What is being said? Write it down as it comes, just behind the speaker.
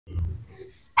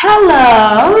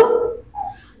Hello.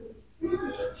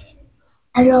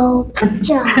 Hello,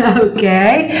 teacher.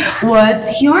 Okay.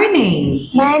 What's your name?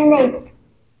 My name is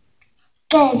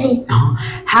Kevin.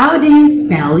 How do you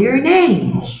spell your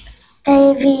name?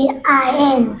 Kevin.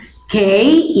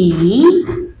 K-E-V.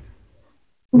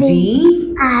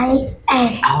 Vin.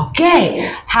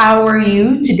 Okay. How are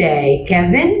you today,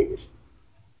 Kevin?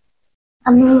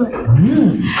 I'm good.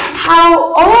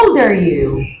 How old are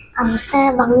you? I'm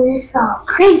 7 years old.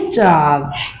 Great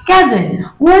job. Kevin,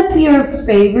 what's your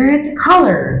favorite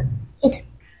color? It's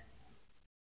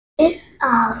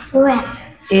red.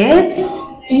 It's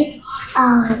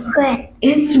Red.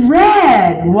 It's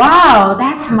red. Wow,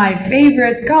 that's my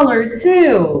favorite color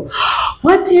too.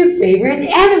 What's your favorite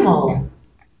animal?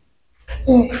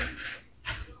 It's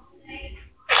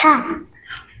cat.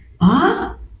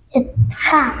 Huh? It's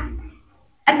cat.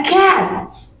 A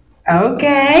cat.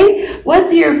 Okay.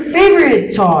 What's your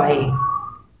favorite toy?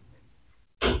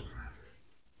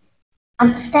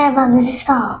 I'm 7 years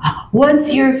old.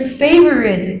 What's your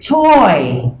favorite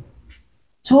toy?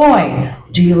 Toy.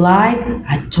 Do you like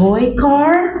a toy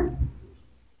car?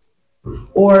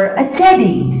 Or a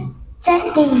teddy?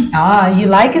 Teddy. You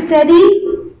like a teddy?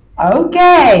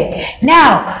 Okay.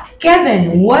 Now,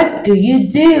 Kevin, what do you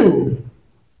do?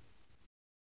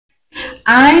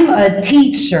 I'm a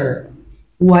teacher.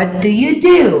 What do you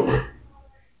do?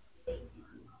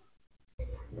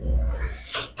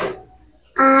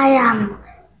 I am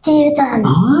student.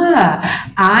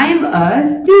 I'm a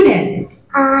student.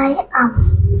 I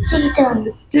am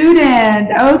student.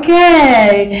 Student,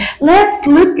 okay. Let's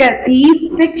look at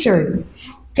these pictures.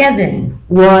 Kevin,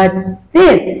 what's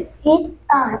this? It's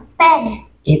a pen.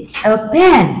 It's a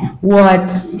pen.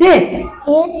 What's this?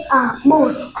 It's a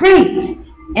book. Great.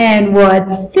 And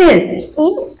what's this?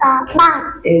 It's a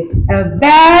box. It's a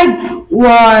bag.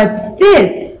 What's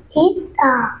this? It's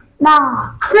a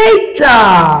dog. Great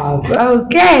job.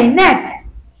 Okay, next.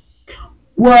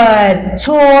 What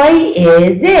toy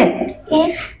is it?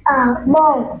 It's a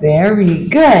ball. Very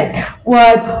good.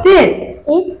 What's this?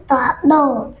 It's a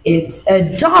doll. It's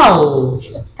a doll.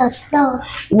 It's a doll.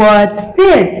 What's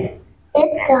this?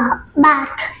 It's a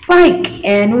Bike.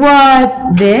 And what's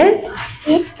this?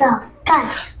 It's a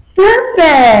cat.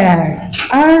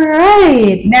 Perfect. All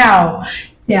right. Now,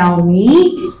 tell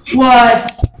me,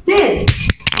 what's this?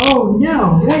 Oh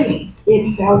no, wait,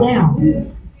 it fell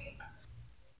down.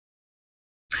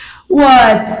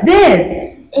 What's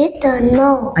this? It's a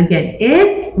nose. Again,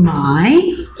 it's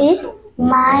my. It's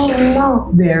my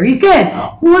nose. Very good.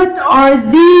 What are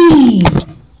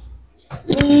these?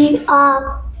 These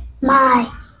are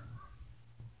my.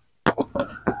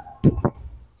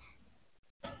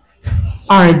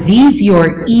 Are these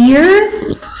your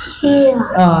ears?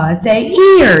 Here. Say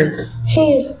ears.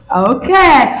 His.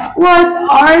 Okay. What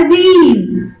are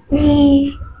these?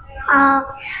 These are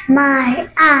my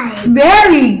eyes.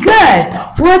 Very good.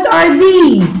 What are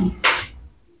these?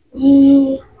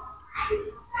 These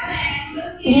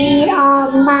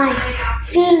are my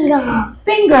fingers.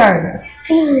 Fingers.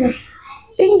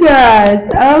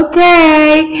 Fingers.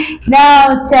 Okay.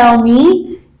 Now tell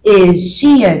me, is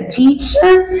she a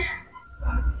teacher?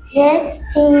 Yes,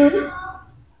 she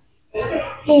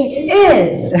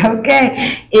is.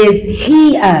 Okay. Is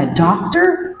he a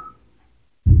doctor?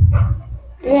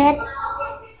 Yes,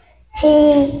 he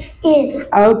is.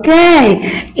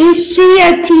 Okay. Is she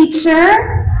a teacher?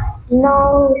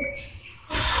 No,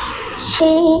 she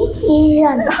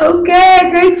isn't.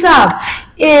 Okay, great job.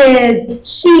 Is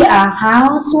she a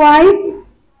housewife?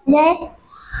 Yes,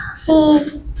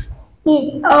 she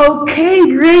is. Okay,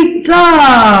 great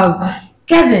job.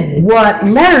 Kevin, what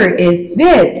letter is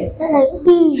this? Letter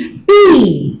B.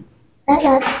 B.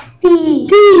 Letter D.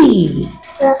 D.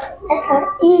 Letter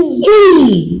E.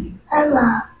 E.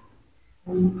 Letter.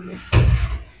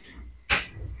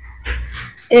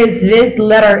 Is this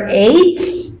letter H?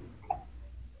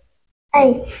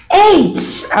 H.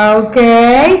 H.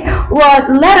 Okay. What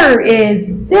letter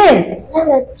is this?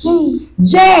 Letter G.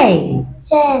 J.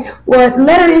 Z. What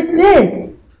letter is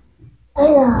this?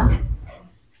 Letter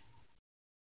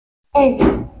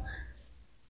N.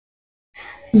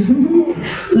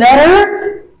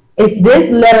 Letter? Is this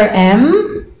letter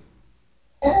M?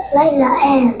 Letter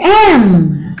N.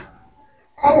 M.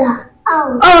 Letter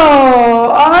O. Oh,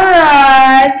 all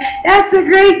right. That's a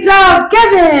great job,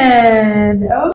 Kevin.